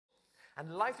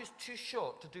And life is too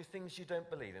short to do things you don't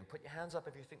believe in. Put your hands up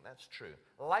if you think that's true.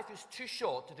 Life is too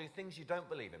short to do things you don't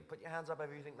believe in. Put your hands up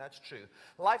if you think that's true.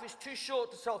 Life is too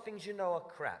short to sell things you know are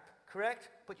crap. Correct?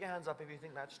 Put your hands up if you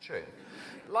think that's true.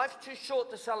 Life's too short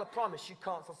to sell a promise you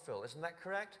can't fulfill. Isn't that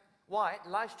correct? Why?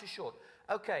 Life's too short.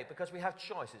 Okay, because we have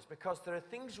choices. Because there are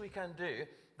things we can do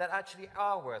that actually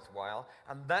are worthwhile.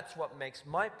 And that's what makes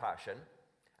my passion.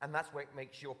 And that's what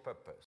makes your purpose.